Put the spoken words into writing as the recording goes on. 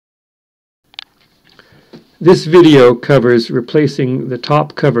This video covers replacing the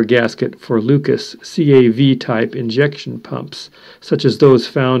top cover gasket for Lucas CAV type injection pumps, such as those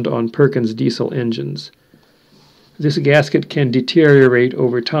found on Perkins diesel engines. This gasket can deteriorate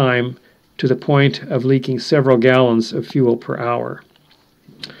over time to the point of leaking several gallons of fuel per hour.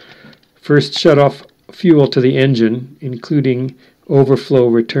 First, shut off fuel to the engine, including overflow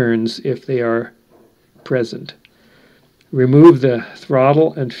returns if they are present. Remove the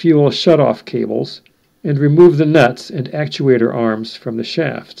throttle and fuel shutoff cables, and remove the nuts and actuator arms from the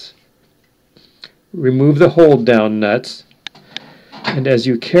shafts. Remove the hold-down nuts, and as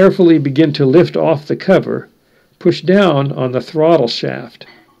you carefully begin to lift off the cover, push down on the throttle shaft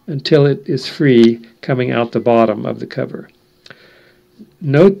until it is free coming out the bottom of the cover.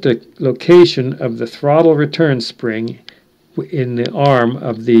 Note the location of the throttle return spring in the arm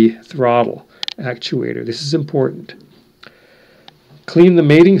of the throttle actuator. This is important. Clean the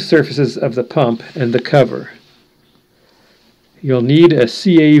mating surfaces of the pump and the cover. You'll need a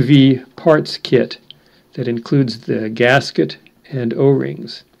CAV parts kit that includes the gasket and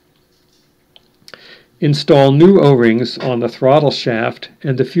O-rings. Install new O-rings on the throttle shaft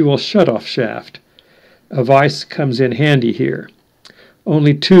and the fuel shutoff shaft. A vise comes in handy here.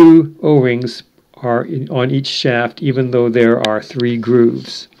 Only 2 O-rings are on each shaft, even though there are 3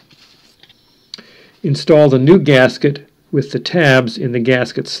 grooves. Install the new gasket with the tabs in the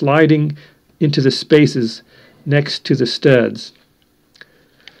gasket sliding into the spaces next to the studs.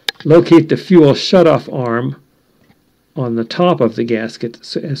 Locate the fuel shutoff arm on the top of the gasket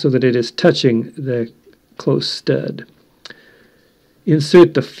so that it is touching the close stud.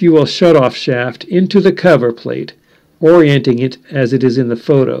 Insert the fuel shutoff shaft into the cover plate, orienting it as it is in the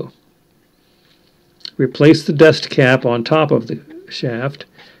photo. Replace the dust cap on top of the shaft.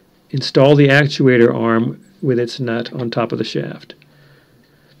 Install the actuator arm with its nut on top of the shaft.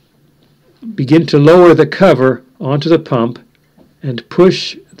 Begin to lower the cover onto the pump and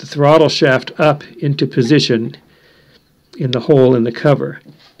push the throttle shaft up into position in the hole in the cover.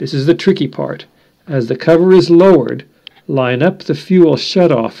 This is the tricky part. As the cover is lowered, line up the fuel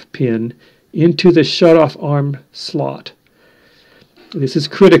shutoff pin into the shutoff arm slot. This is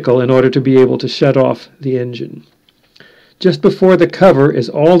critical in order to be able to shut off the engine. Just before the cover is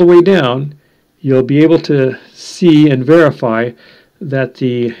all the way down, you'll be able to see and verify that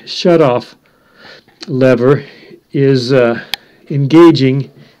the shutoff lever is engaging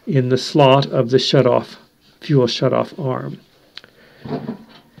in the slot of the fuel shutoff arm.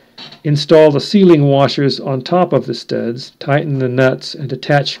 Install the sealing washers on top of the studs, tighten the nuts, and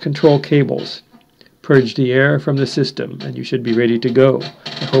attach control cables. Purge the air from the system, and you should be ready to go.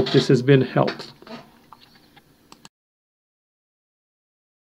 I hope this has been helpful.